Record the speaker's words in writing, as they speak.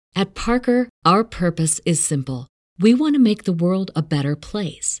At Parker, our purpose is simple. We want to make the world a better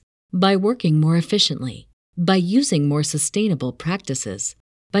place by working more efficiently, by using more sustainable practices,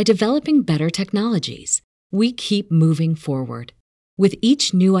 by developing better technologies. We keep moving forward. With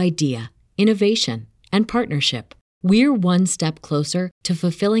each new idea, innovation, and partnership, we're one step closer to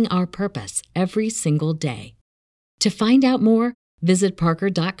fulfilling our purpose every single day. To find out more, visit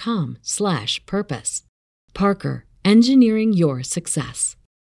parker.com/purpose. Parker, engineering your success.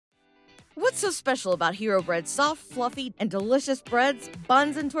 What's so special about Hero Bread's soft, fluffy, and delicious breads,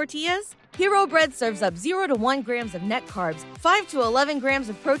 buns, and tortillas? Hero Bread serves up 0 to 1 grams of net carbs, 5 to 11 grams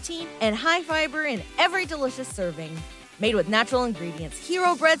of protein, and high fiber in every delicious serving. Made with natural ingredients,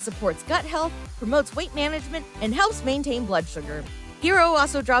 Hero Bread supports gut health, promotes weight management, and helps maintain blood sugar. Hero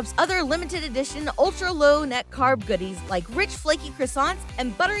also drops other limited edition ultra-low net carb goodies like rich flaky croissants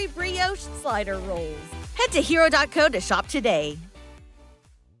and buttery brioche slider rolls. Head to hero.co to shop today.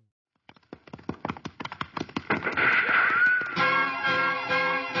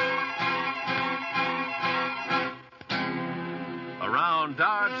 Around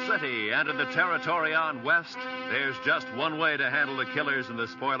Dodge City and in the territory on West, there's just one way to handle the killers and the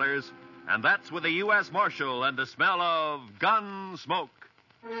spoilers, and that's with a U.S. Marshal and the smell of gun smoke.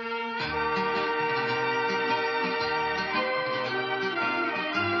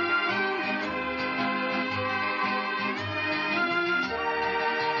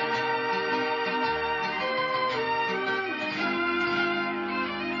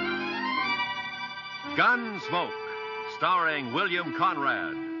 Gunsmoke, starring William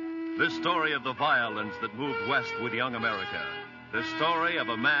Conrad. This story of the violence that moved west with young America. The story of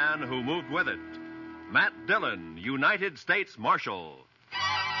a man who moved with it. Matt Dillon, United States Marshal.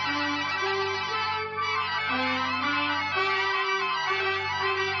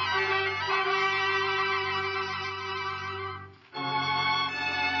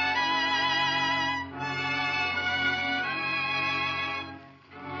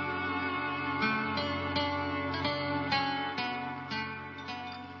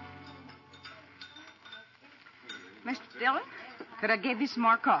 Mr. Dillon, could I give you some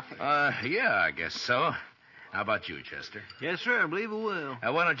more coffee? Yeah, I guess so. How about you, Chester? Yes, sir. I believe it will.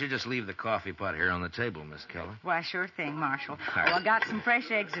 Why don't you just leave the coffee pot here on the table, Miss Keller? Why, sure thing, Marshal. right. Well, I got some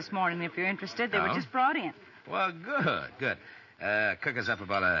fresh eggs this morning, if you're interested. They were just brought in. Well, good. Cook us up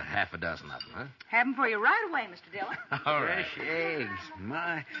about a half a dozen of them, huh? Have them for you right away, Mr. Dillon. All right. Fresh eggs.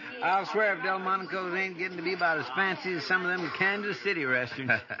 My, I'll swear if Delmonico's ain't getting to be about as fancy as some of them Kansas City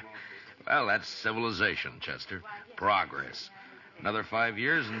restaurants. Well, that's civilization, Chester. Progress. Another 5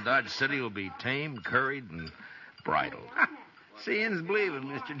 years and Dodge City will be tamed, curried, and bridled. Seeing's believing,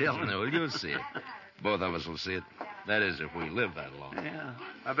 Mr. Dillon. No, you'll see it. Both of us will see it. That is, if we live that long. Yeah.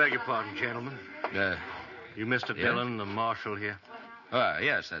 I beg your pardon, gentlemen. You Mr. Yeah? Dillon, the marshal here?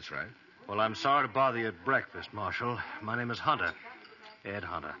 Yes, that's right. Well, I'm sorry to bother you at breakfast, Marshal. My name is Hunter. Ed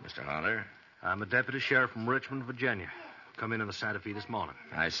Hunter. Mr. Hunter. I'm a deputy sheriff from Richmond, Virginia. Come in the Santa Fe this morning.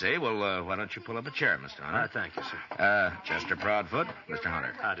 I see. Well, why don't you pull up a chair, Mr. Hunter? Thank you, sir. Chester Proudfoot, Mr.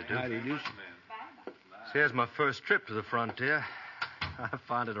 Hunter. Howdy do. Howdy do. So here's my first trip to the frontier. I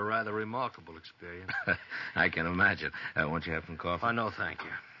find it a rather remarkable experience. I can imagine. Won't you have some coffee? I know, thank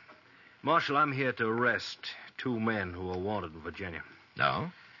you. Marshal, I'm here to arrest 2 men who are wanted in Virginia.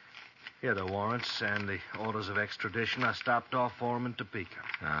 No? Here are the warrants and the orders of extradition. I stopped off for them in Topeka.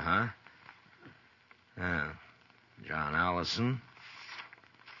 Uh-huh. John Allison,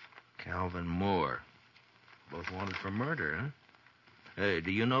 Calvin Moore. Both wanted for murder, huh? Hey, do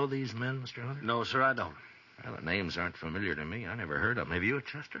you know these men, Mr. Hunter? No, sir, I don't. Well, the names aren't familiar to me. I never heard of them. Have you,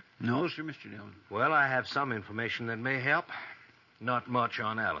 Chester? No, sir, Mr. Dillon. Well, I have some information that may help. Not much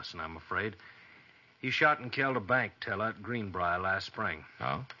on Allison, I'm afraid. He shot and killed a bank teller at Greenbrier last spring.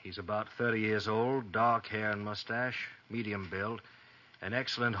 Oh? He's about 30 years old, dark hair and mustache, medium build, an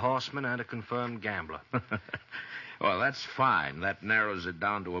excellent horseman and a confirmed gambler. Well, that's fine. That narrows it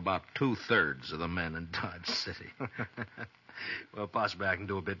down to about 2/3 of the men in Dodge City. Well, possibly I can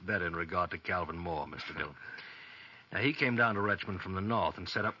do a bit better in regard to Calvin Moore, Mr. Dillon. Now, he came down to Richmond from the north and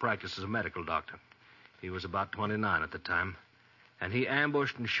set up practice as a medical doctor. He was about 29 at the time. And he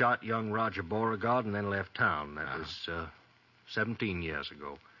ambushed and shot young Roger Beauregard and then left town. That was 17 years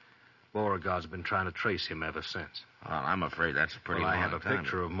ago. Beauregard's been trying to trace him ever since. Well, I'm afraid that's a pretty I long have a time.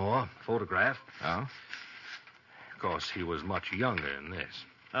 picture of Moore, photograph. Oh? Of course, he was much younger than this.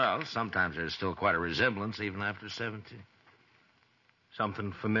 Well, sometimes there's still quite a resemblance, even after 17.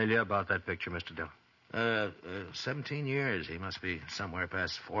 Something familiar about that picture, Mr. Dillon? 17 years. He must be somewhere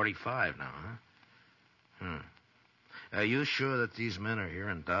past 45 now, huh? Are you sure that these men are here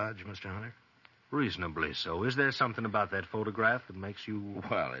in Dodge, Mr. Hunter? Reasonably so. Is there something about that photograph that makes you...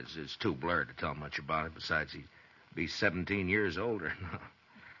 Well, it's too blurred to tell much about it. Besides, he'd be 17 years older.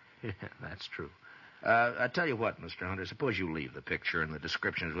 Yeah, that's true. I tell you what, Mr. Hunter, suppose you leave the picture and the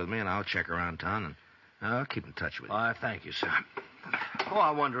descriptions with me, and I'll check around town, and I'll keep in touch with you. Thank you, sir. Oh,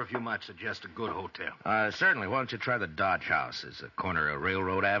 I wonder if you might suggest a good hotel. Certainly. Why don't you try the Dodge House? It's a corner of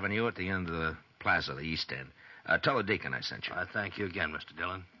Railroad Avenue at the end of the plaza, the East End. Tell the deacon I sent you. I thank you again, Mr.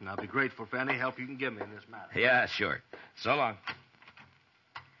 Dillon, and I'll be grateful for any help you can give me in this matter. Yeah, sure. So long.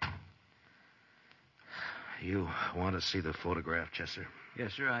 You want to see the photograph, Chester?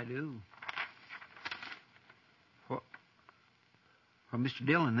 Yes, sir, I do. Well, Mr.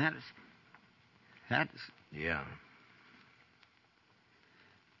 Dillon, that's... Yeah.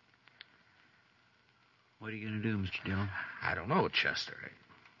 What are you going to do, Mr. Dillon? I don't know, Chester.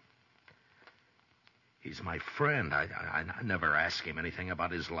 He's my friend. I never asked him anything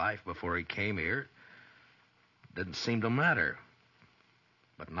about his life before he came here. Didn't seem to matter.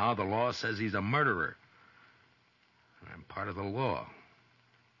 But now the law says he's a murderer. And I'm part of the law.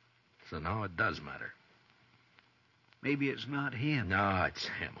 So now it does matter. Maybe it's not him. No, it's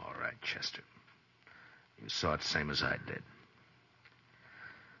him, all right, Chester. You saw it same as I did.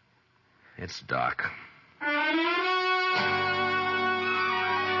 It's Doc.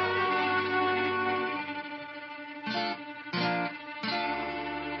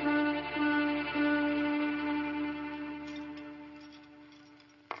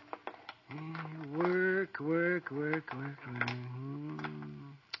 Work.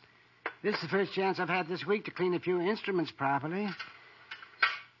 This is the first chance I've had this week to clean a few instruments properly.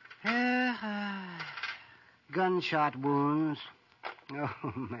 Gunshot wounds.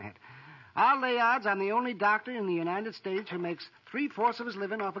 Oh, Matt. I'll lay odds I'm the only doctor in the United States who makes 3/4 of his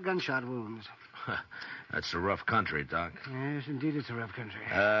living off of gunshot wounds. That's a rough country, Doc. Yes, indeed, it's a rough country.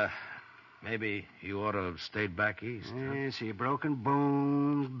 Maybe you ought to have stayed back east. Yes, see, broken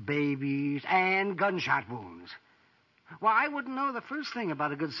bones, babies, and gunshot wounds. Well, I wouldn't know the first thing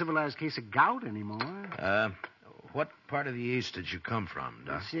about a good civilized case of gout anymore. What part of the East did you come from,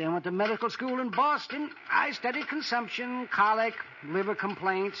 Doc? See, I went to medical school in Boston. I studied consumption, colic, liver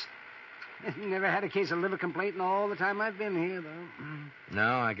complaints. Never had a case of liver complaint in all the time I've been here, though.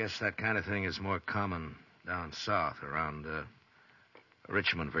 No, I guess that kind of thing is more common down south, around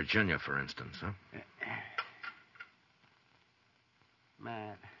Richmond, Virginia, for instance, huh?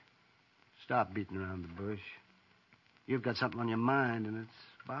 Matt, stop beating around the bush. You've got something on your mind, and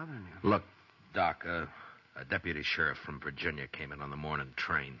it's bothering you. Look, Doc, a deputy sheriff from Virginia came in on the morning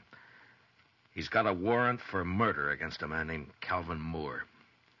train. He's got a warrant for murder against a man named Calvin Moore.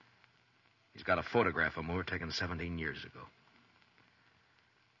 He's got a photograph of Moore taken 17 years ago.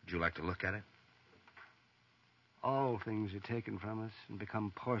 Would you like to look at it? All things are taken from us and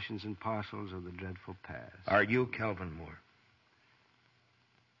become portions and parcels of the dreadful past. Are you Calvin Moore?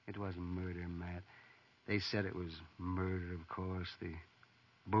 It wasn't murder, Matt. They said it was murder, of course. The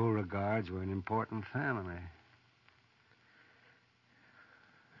Beauregards were an important family.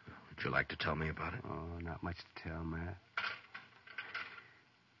 Would you like to tell me about it? Oh, not much to tell, Matt.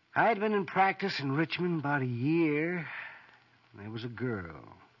 I'd been in practice in Richmond about a year. There was a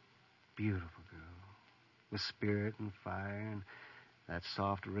girl. Beautiful girl. With spirit and fire and that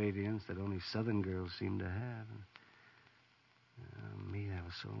soft radiance that only Southern girls seem to have. Me, that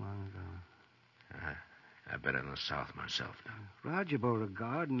was so long ago. I've been in the South myself, Doc. Roger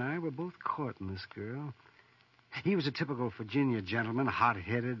Beauregard and I were both courting this girl. He was a typical Virginia gentleman,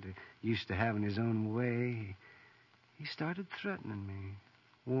 hot-headed, used to having his own way. He started threatening me,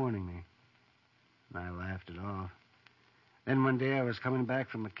 warning me. And I laughed it off. Then one day I was coming back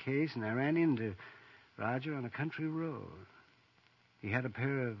from a case, and I ran into Roger on a country road. He had a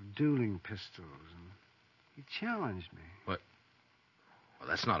pair of dueling pistols, and he challenged me. What? Well,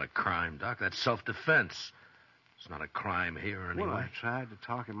 that's not a crime, Doc. That's self-defense. It's not a crime here anyway. Well, I tried to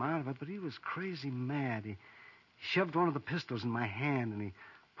talk him out of it, but he was crazy mad. He shoved one of the pistols in my hand, and he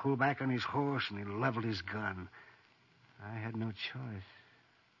pulled back on his horse, and he leveled his gun. I had no choice.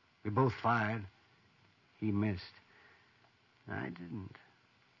 We both fired. He missed. I didn't.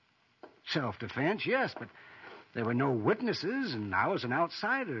 Self-defense, yes, but there were no witnesses, and I was an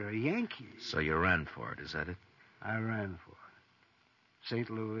outsider, a Yankee. So you ran for it, is that it? I ran for it. St.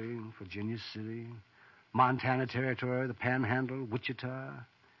 Louis, Virginia City, Montana Territory, the Panhandle, Wichita,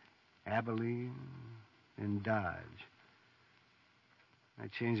 Abilene, and Dodge. I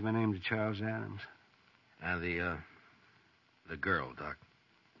changed my name to Charles Adams. And the girl, Doc.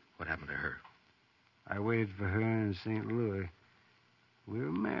 What happened to her? I waited for her in St. Louis. We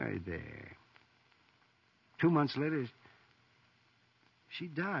were married there. 2 months later, She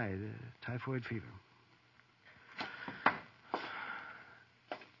died, typhoid fever.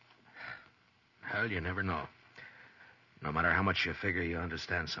 Well, you never know. No matter how much you figure you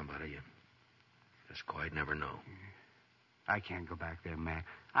understand somebody, you just quite never know. I can't go back there, Matt.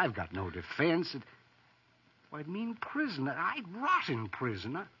 I've got no defense. Well, I'd mean prison. I'd rot in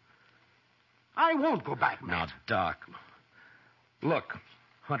prison. I won't go back, Now, Matt. Doc, look,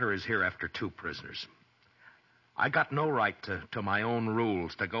 Hunter is here after 2 prisoners. I got no right to my own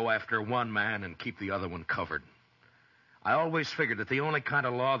rules, to go after one man and keep the other one covered. I always figured that the only kind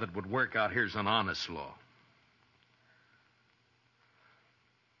of law that would work out here is an honest law.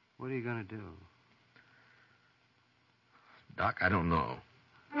 What are you going to do? Doc, I don't know.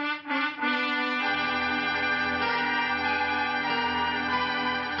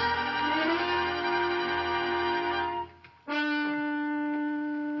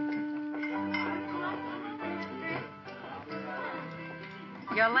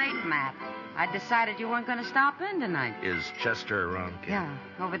 You're late, Matt. I decided you weren't going to stop in tonight. Is Chester around, Kid? Yeah,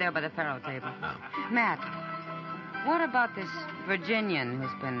 over there by the faro table. No. Matt, what about this Virginian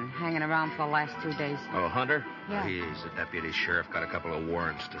who's been hanging around for the last 2 days? Oh, Hunter? Yeah. He's a deputy sheriff, got a couple of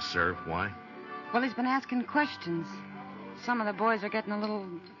warrants to serve. Why? Well, he's been asking questions. Some of the boys are getting a little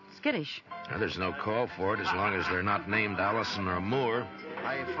skittish. Well, there's no call for it as long as they're not named Allison or Moore.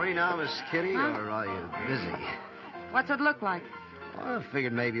 Are you free now, Miss Kitty, Huh? or are you busy? What's it look like? Well, I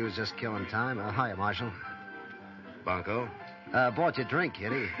figured maybe he was just killing time. Hiya, Marshal. Bunko? Bought you a drink,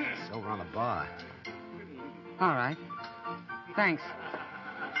 Kitty. It's over on the bar. All right. Thanks.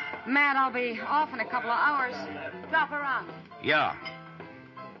 Matt, I'll be off in a couple of hours. Drop around. Yeah.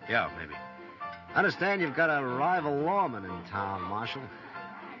 Yeah, maybe. I understand you've got a rival lawman in town, Marshal.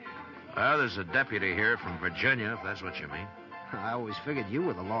 Well, there's a deputy here from Virginia, if that's what you mean. I always figured you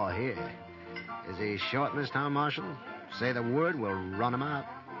were the law here. Is he short in this town, Marshal? Say the word, we'll run him out.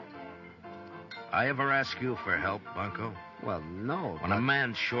 I ever ask you for help, Bunko? Well, no. When a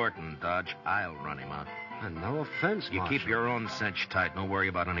man's short in Dodge, I'll run him out. No offense, You Marshal. keep your own cinch tight. Don't worry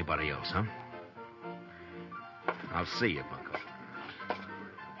about anybody else, huh? I'll see you, Bunko.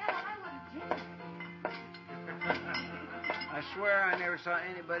 I swear I never saw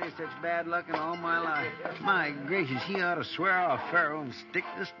anybody such bad luck in all my life. My gracious, he ought to swear off Pharaoh and stick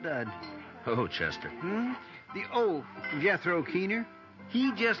the stud. Oh, Chester. The old Jethro Keener.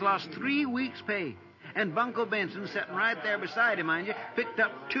 He just lost 3 weeks' pay. And Bunko Benson, sitting right there beside him, mind you, picked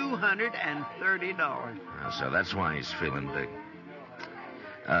up $230. So that's why he's feeling big.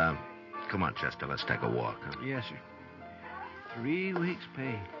 Come on, Chester, let's take a walk. Huh? Yes, sir. 3 weeks'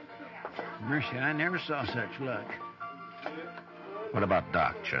 pay. Mercy, I never saw such luck. What about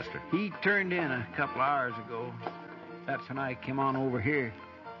Doc, Chester? He turned in a couple hours ago. That's when I came on over here.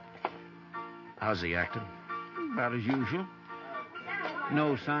 How's he acting? About as usual.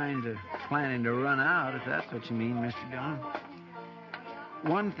 No signs of planning to run out, if that's what you mean, Mr. Dillon.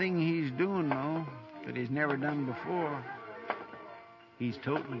 One thing he's doing, though, that he's never done before, he's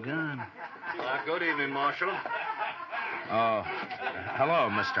toting a gun. Good evening, Marshal. Oh, hello,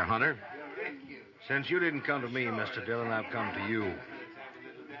 Mr. Hunter. Since you didn't come to me, Mr. Dillon, I've come to you.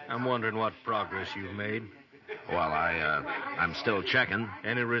 I'm wondering what progress you've made. Well, I'm still checking.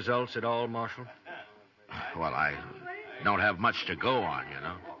 Any results at all, Marshal? Well, I don't have much to go on, you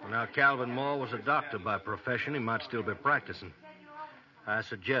know. Well, now, Calvin Moore was a doctor by profession. He might still be practicing. I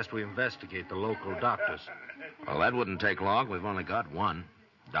suggest we investigate the local doctors. Well, that wouldn't take long. We've only got one,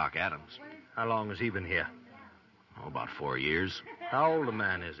 Doc Adams. How long has he been here? Oh, about 4 years. How old a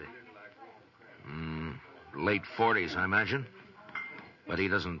man is he? Late 40s, I imagine. But he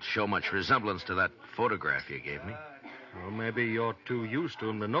doesn't show much resemblance to that photograph you gave me. Well, maybe you're too used to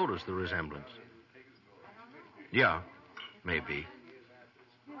him to notice the resemblance. Yeah, maybe.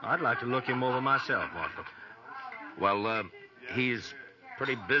 I'd like to look him over myself, Marshal. Well, he's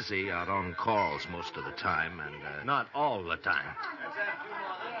pretty busy out on calls most of the time, and... Not all the time.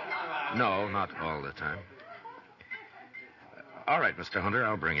 No, not all the time. All right, Mr. Hunter,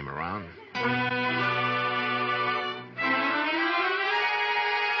 I'll bring him around.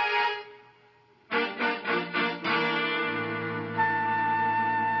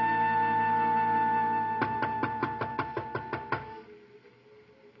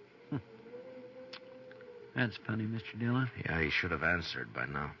 That's funny, Mr. Dillon. Yeah, he should have answered by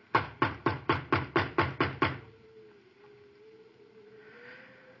now.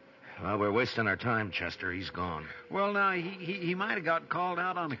 Well, we're wasting our time, Chester. He's gone. Well, now, he might have got called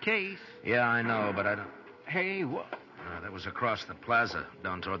out on a case. Yeah, I know, but I don't... Hey, what? That was across the plaza,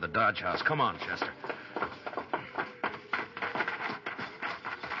 down toward the Dodge House. Come on, Chester.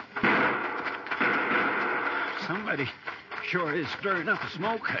 Somebody sure is stirring up the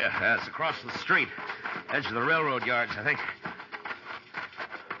smoke. Yeah, it's across the street. Edge of the railroad yards, I think.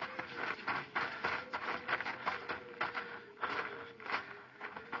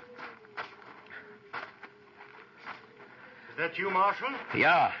 Is that you, Marshal?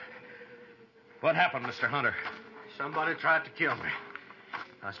 Yeah. What happened, Mr. Hunter? Somebody tried to kill me.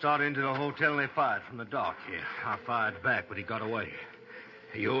 I started into the hotel and they fired from the dock here. I fired back, but he got away.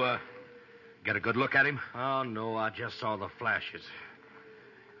 You, get a good look at him? Oh, no, I just saw the flashes.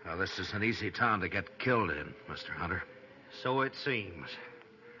 Well, this is an easy town to get killed in, Mr. Hunter. So it seems.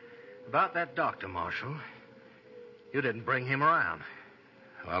 About that doctor, Marshal. You didn't bring him around.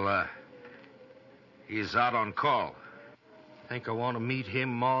 Well, he's out on call. Think I want to meet him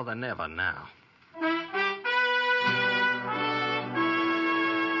more than ever now.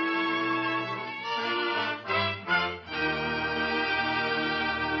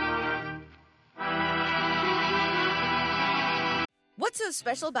 What's so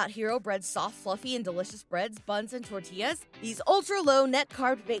special about Hero Bread's soft, fluffy, and delicious breads, buns, and tortillas? These ultra-low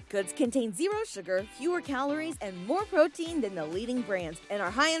net-carb baked goods contain zero sugar, fewer calories, and more protein than the leading brands, and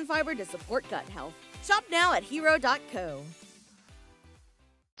are high in fiber to support gut health. Shop now at hero.co.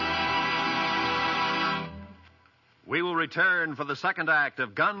 We will return for the second act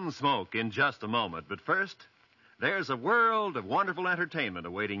of Gunsmoke in just a moment. But first, there's a world of wonderful entertainment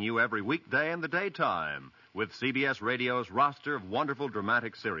awaiting you every weekday in the daytime with CBS Radio's roster of wonderful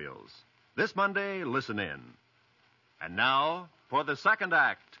dramatic serials. This Monday, listen in. And now, for the second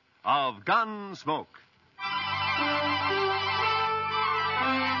act of Gunsmoke.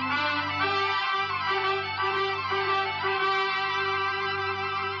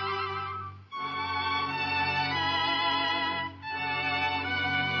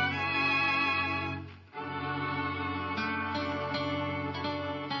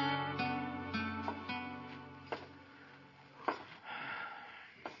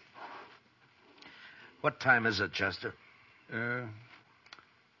 What time is it, Chester?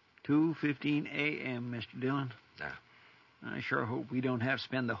 2:15 a.m., Mr. Dillon. Yeah. I sure hope we don't have to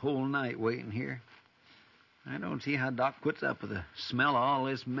spend the whole night waiting here. I don't see how Doc puts up with the smell of all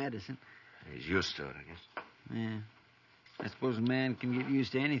this medicine. He's used to it, I guess. Yeah. I suppose a man can get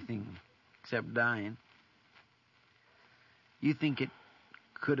used to anything except dying. You think it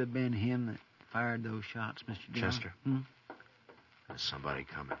could have been him that fired those shots, Mr. Dillon? Chester? There's somebody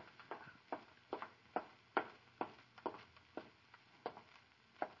coming.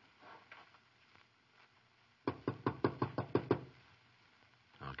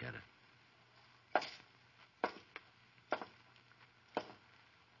 I'll get it.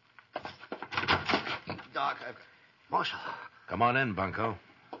 Doc, Marshal. Come on in, Bunko.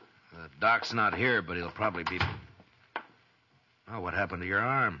 The doc's not here, but he'll probably be... Oh, what happened to your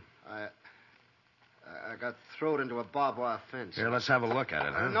arm? I got thrown into a barbed wire fence. Here, let's have a look at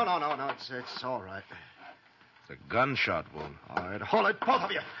it, huh? No. It's all right. It's a gunshot wound. All right, hold it, both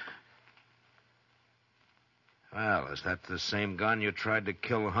of you. Well, is that the same gun you tried to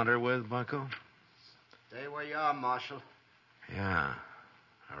kill Hunter with, Bunko? Stay where you are, Marshal. Yeah.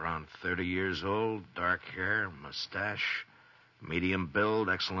 Around 30 years old, dark hair, mustache, medium build,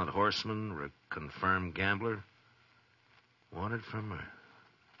 excellent horseman, confirmed gambler. Wanted for murder.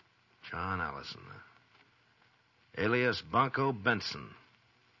 John Allison. Alias Bunko Benson.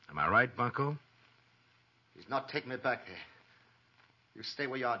 Am I right, Bunko? He's not taking me back there. You stay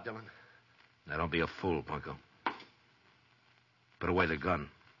where you are, Dillon. Now, don't be a fool, Bunko. Put away the gun.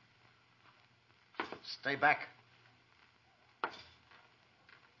 Stay back.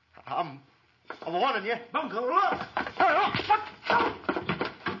 I'm warning you. Bunko, look!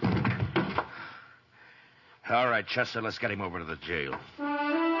 All right, Chester, let's get him over to the jail.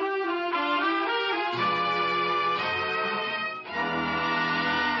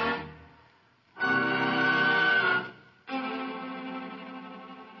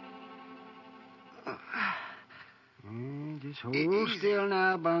 Just hold still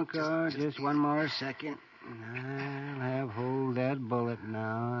now, Bunko. Just one more second. I'll have hold that bullet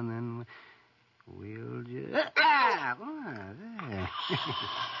now, and then we'll just... there.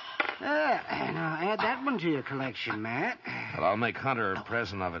 Now, add that one to your collection, Matt. Well, I'll make Hunter a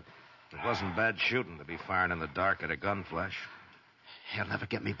present of it. It wasn't bad shooting to be firing in the dark at a gun flash. He'll never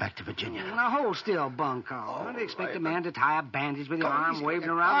get me back to Virginia. Now, hold still, Bunko. Don't expect a man to tie a bandage with your arm waving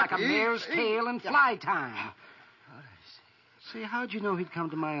around like a mare's tail in fly time. See, how'd you know he'd come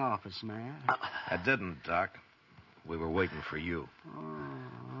to my office, Matt? I didn't, Doc. We were waiting for you. Oh,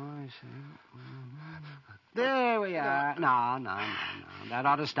 I see. There we are. No. That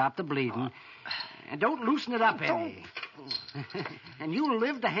ought to stop the bleeding. And don't loosen it up any. And you'll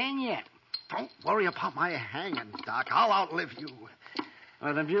live to hang yet. Don't worry about my hanging, Doc. I'll outlive you.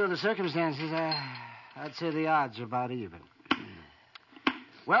 Well, in view of the circumstances, I'd say the odds are about even.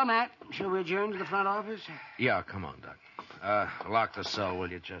 Well, Matt, shall we adjourn to the front office? Yeah, come on, Doc. Lock the cell, will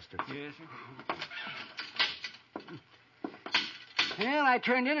you, Chester? Yes, sir. Well, I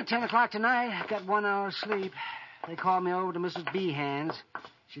turned in at 10 o'clock tonight. I got 1 hour's sleep. They called me over to Mrs. Behan's.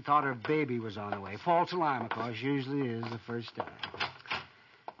 She thought her baby was on the way. False alarm, of course. Usually is the first time.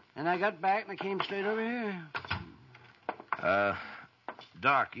 And I got back and I came straight over here.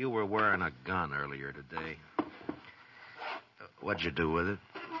 Doc, you were wearing a gun earlier today. What'd you do with it?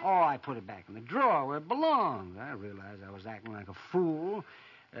 Oh, I put it back in the drawer where it belonged. I realized I was acting like a fool.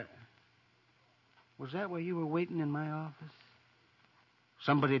 Was that why you were waiting in my office?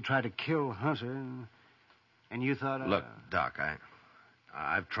 Somebody tried to kill Hunter, and you thought... Look, Doc,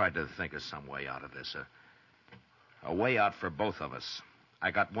 I've tried to think of some way out of this. A way out for both of us. I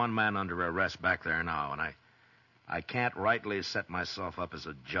got one man under arrest back there now, and I can't rightly set myself up as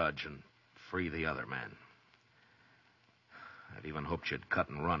a judge and free the other man. I'd even hoped you'd cut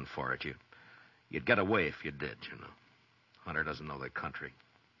and run for it. You'd get away if you did, you know. Hunter doesn't know the country.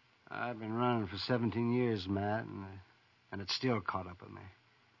 I've been running for 17 years, Matt, and it's still caught up with me.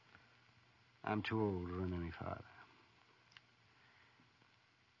 I'm too old to run any farther.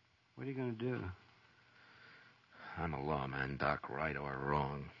 What are you going to do? I'm a lawman, Doc, right or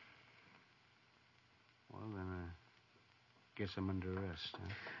wrong. Well, then I guess I'm under arrest,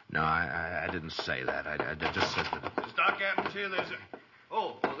 huh? No, I didn't say that. I just said that... Is Doc Adams here?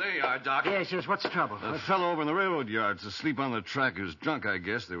 Oh, there you are, Doc. Yes, what's the trouble? The fellow over in the railroad yard's asleep on the track. He was drunk, I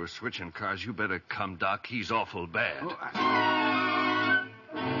guess. They were switching cars. You better come, Doc. He's awful bad.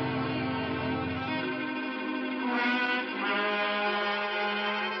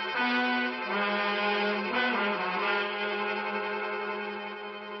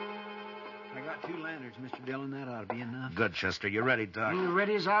 Mr. Dillon, that ought to be enough. Good, Chester. You ready, Doc? You're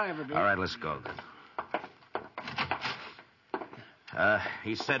ready as I'll ever be. All right, let's go then.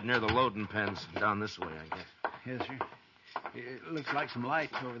 He said near the loading pens. Down this way, I guess. Yes, sir. It looks like some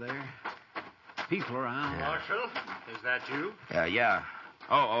lights over there. People around. Yeah. Marshal, is that you? Yeah.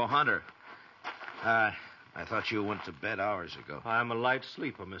 Oh, Hunter. I thought you went to bed hours ago. I'm a light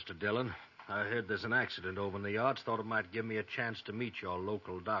sleeper, Mr. Dillon. I heard there's an accident over in the yards. Thought it might give me a chance to meet your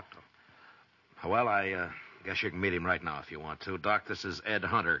local doctor. Well, I guess you can meet him right now if you want to. Doc, this is Ed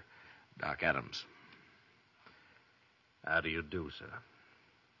Hunter, Doc Adams. How do you do, sir?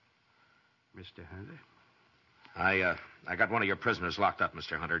 Mr. Hunter? I got one of your prisoners locked up,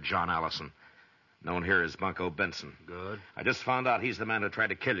 Mr. Hunter, John Allison, known here as Bunko Benson. Good. I just found out he's the man who tried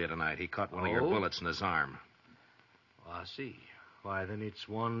to kill you tonight. He caught one of your bullets in his arm. Oh, I see. Why, then it's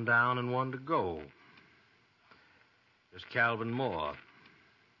one down and one to go. There's Calvin Moore.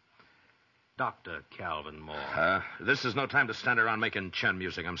 Dr. Calvin Moore. This is no time to stand around making chin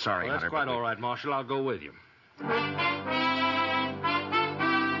music. I'm sorry, Well, that's Hunter. quite all right, Marshal. I'll go with you.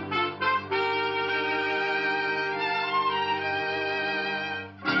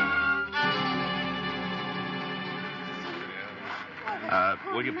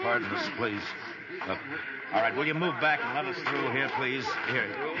 Will you pardon us, please? All right, will you move back and let us through here, please?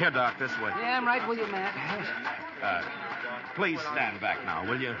 Here, Doc, this way. Yeah, I'm right with you, Matt. Please stand back now,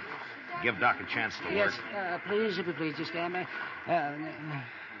 will you? Give Doc a chance to work. Yes, please, if you please, just stand back.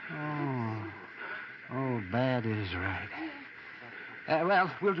 Bad is right.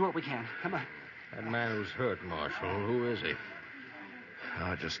 Well, we'll do what we can. Come on. That man who's hurt, Marshal, who is he?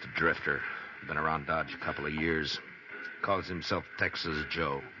 Oh, just a drifter. Been around Dodge a couple of years. Calls himself Texas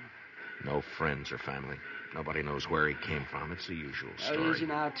Joe. No friends or family. Nobody knows where he came from. It's the usual story. Easy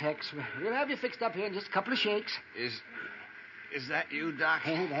now, Tex. We'll have you fixed up here in just a couple of shakes. Is that you, Doc?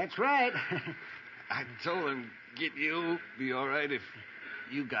 That's right. I told him, get you. Be all right if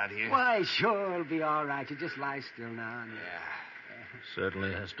you got here. Why, sure, it'll be all right. You just lie still now. Yeah.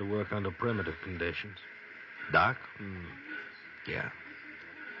 Certainly has to work under primitive conditions. Doc? Yeah.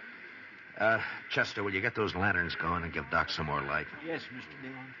 Chester, will you get those lanterns going and give Doc some more light? Yes, Mr.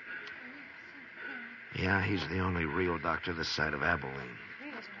 Dillon. Yeah, he's the only real doctor this side of Abilene.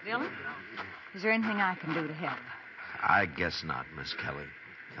 Mr. Dillon, is there anything I can do to help? I guess not, Miss Kelly.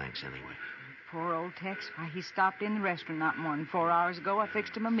 Thanks anyway. Poor old Tex. Why, he stopped in the restaurant not more than 4 hours ago. I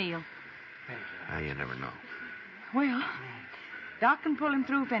fixed him a meal. You never know. Well, Doc can pull him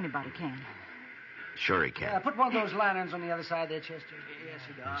through if anybody can. Sure he can. Put one of those lanterns on the other side there, Chester. Yes,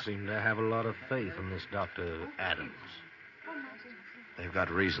 You seem to have a lot of faith in this Dr. Adams. They've got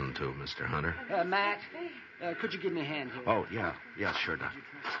reason to, Mr. Hunter. Matt, could you give me a hand here? Oh, yeah. Yeah, sure, Doc.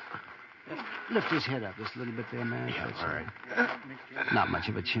 Lift his head up just a little bit there, man. Yeah, That's all right. Not much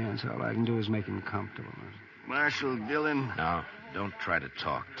of a chance. All I can do is make him comfortable. Marshal Dillon. No, don't try to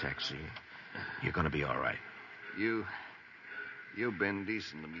talk, Tex. You're going to be all right. You've been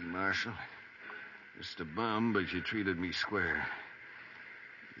decent to me, Marshal. Just a bum, but you treated me square.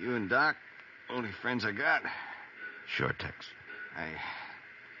 You and Doc, only friends I got. Sure, Tex. I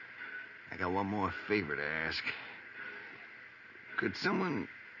got one more favor to ask. Could someone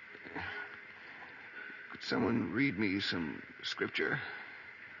read me some scripture?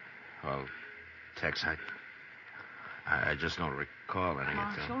 Well, Tex, I just don't recall any of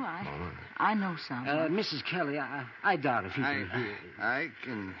Marshal, them. I know some. Mrs. Kelly, I doubt if you can hear. I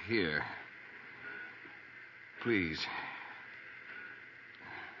can hear. Please.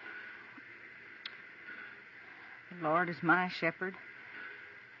 The Lord is my shepherd.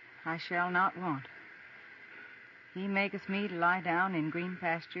 I shall not want. He maketh me to lie down in green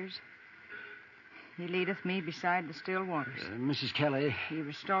pastures. He leadeth me beside the still waters. Mrs. Kelly. He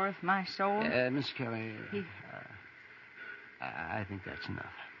restoreth my soul. Miss Kelly. I think that's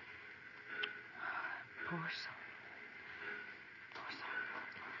enough. Poor soul. Poor soul.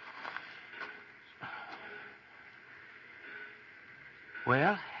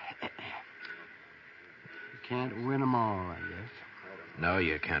 Well, you can't win them all, I guess. No,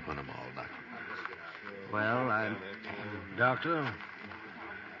 you can't win them all, Doctor. Well, Doctor,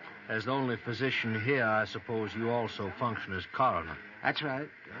 as the only physician here, I suppose you also function as coroner. That's right.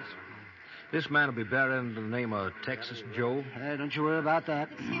 Yes. This man will be buried in the name of Texas Joe. Don't you worry about that.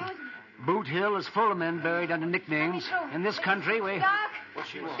 Boot Hill is full of men buried under nicknames. In this country, we... Doc!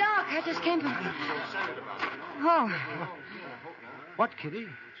 Doc, I just came from... Oh. What, Kitty?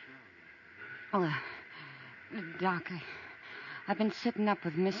 Oh, Doc, I've been sitting up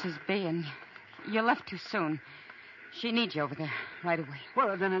with Mrs. B, and you left too soon. She needs you over there right away.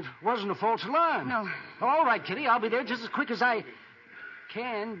 Well, then it wasn't a false alarm. No. All right, Kitty, I'll be there just as quick as I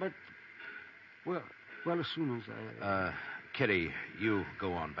can, but... Well, as soon as I... Kitty, you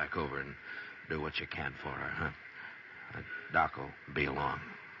go on back over and do what you can for her, huh? Doc will be along.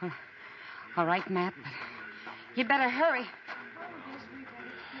 All right, Matt, but you better hurry.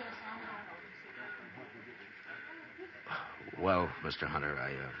 Well, Mr. Hunter,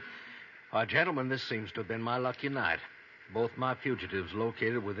 Gentlemen, this seems to have been my lucky night. Both my fugitives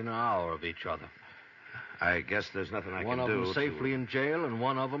located within an hour of each other. I guess there's nothing I one can of do them safely in jail and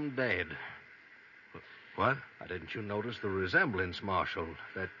one of them dead. What? Didn't you notice the resemblance, Marshal?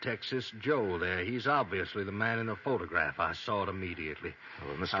 That Texas Joe there, he's obviously the man in the photograph. I saw it immediately.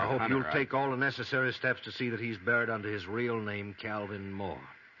 Well, Mr. I hope Hunter, you'll take all the necessary steps to see that he's buried under his real name, Calvin Moore.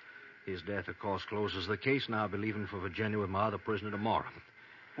 His death, of course, closes the case, and I'll be leaving for Virginia with my other prisoner tomorrow.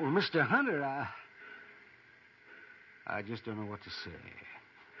 Well, Mr. Hunter, I just don't know what to say.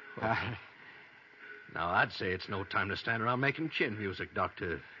 Now, I'd say it's no time to stand around making chin music,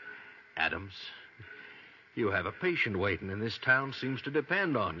 Dr. Adams. You have a patient waiting, and this town seems to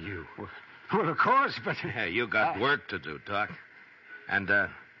depend on you. Well, of course, but... Hey, you got work to do, Doc. And,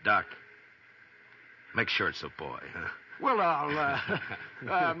 Doc, make sure it's a boy, huh? Well,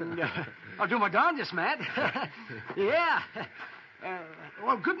 I'll do my darndest, Matt. Yeah.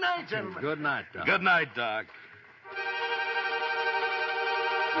 Well, good night, gentlemen. Good night, Doc. Good night, Doc.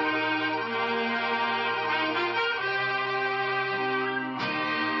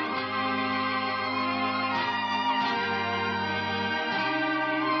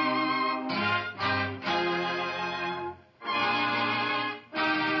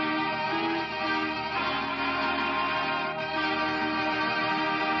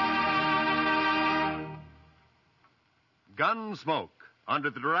 Gunsmoke, under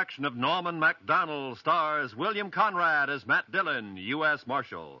the direction of Norman MacDonald, stars William Conrad as Matt Dillon, U.S.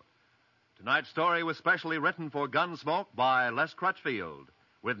 Marshal. Tonight's story was specially written for Gunsmoke by Les Crutchfield,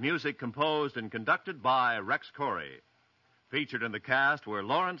 with music composed and conducted by Rex Corey. Featured in the cast were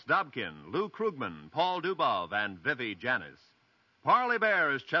Lawrence Dobkin, Lou Krugman, Paul Dubov, and Vivi Janis. Parley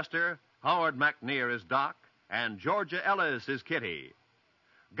Bear is Chester, Howard McNear is Doc, and Georgia Ellis is Kitty.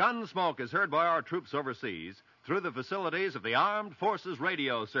 Gunsmoke is heard by our troops overseas through the facilities of the Armed Forces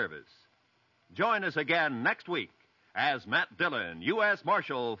Radio Service. Join us again next week as Matt Dillon, U.S.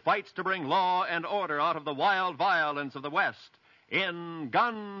 Marshal, fights to bring law and order out of the wild violence of the West in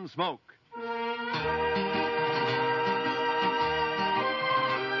Gunsmoke.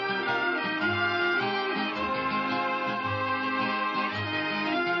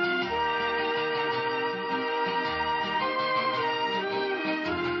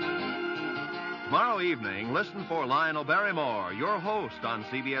 Tomorrow evening, listen for Lionel Barrymore, your host on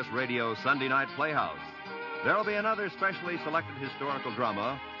CBS Radio's Sunday Night Playhouse. There'll be another specially selected historical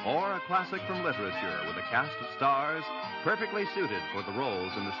drama or a classic from literature with a cast of stars perfectly suited for the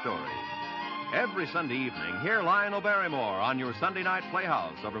roles in the story. Every Sunday evening, hear Lionel Barrymore on your Sunday night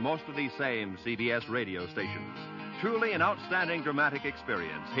playhouse over most of these same CBS radio stations. Truly an outstanding dramatic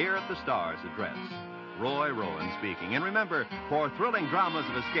experience here at the Star's address. Roy Rowan speaking. And remember, for thrilling dramas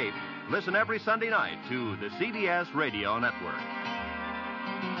of escape, listen every Sunday night to the CBS Radio Network.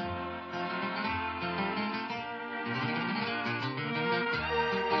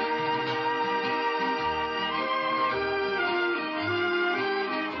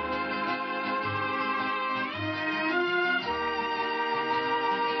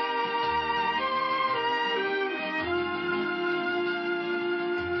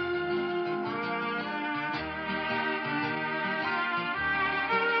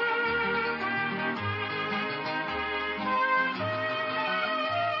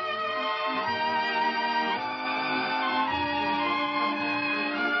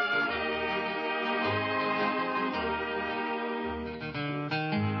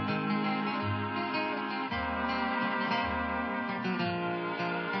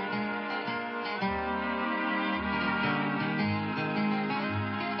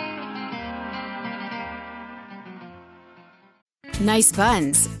 Nice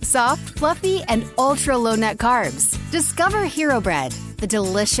buns, soft, fluffy, and ultra-low net carbs. Discover Hero Bread, the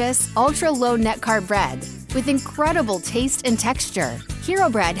delicious, ultra-low net carb bread with incredible taste and texture. Hero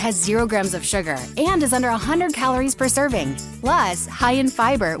Bread has 0 grams of sugar and is under 100 calories per serving. Plus, high in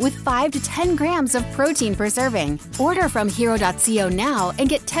fiber with 5 to 10 grams of protein per serving. Order from hero.co now and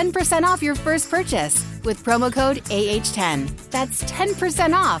get 10% off your first purchase with promo code AH10. That's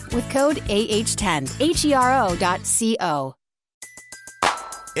 10% off with code AH10. HERO.co.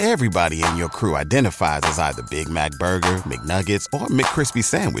 Everybody in your crew identifies as either Big Mac Burger, McNuggets, or McCrispy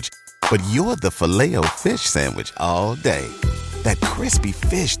Sandwich. But you're the Filet-O-Fish Sandwich all day. That crispy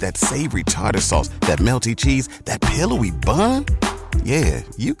fish, that savory tartar sauce, that melty cheese, that pillowy bun. Yeah,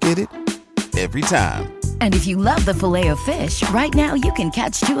 you get it. Every time. And if you love the Filet-O-Fish, right now you can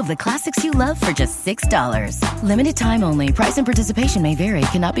catch 2 of the classics you love for just $6. Limited time only. Price and participation may vary.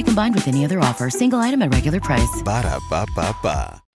 Cannot be combined with any other offer. Single item at regular price. Ba-da-ba-ba-ba.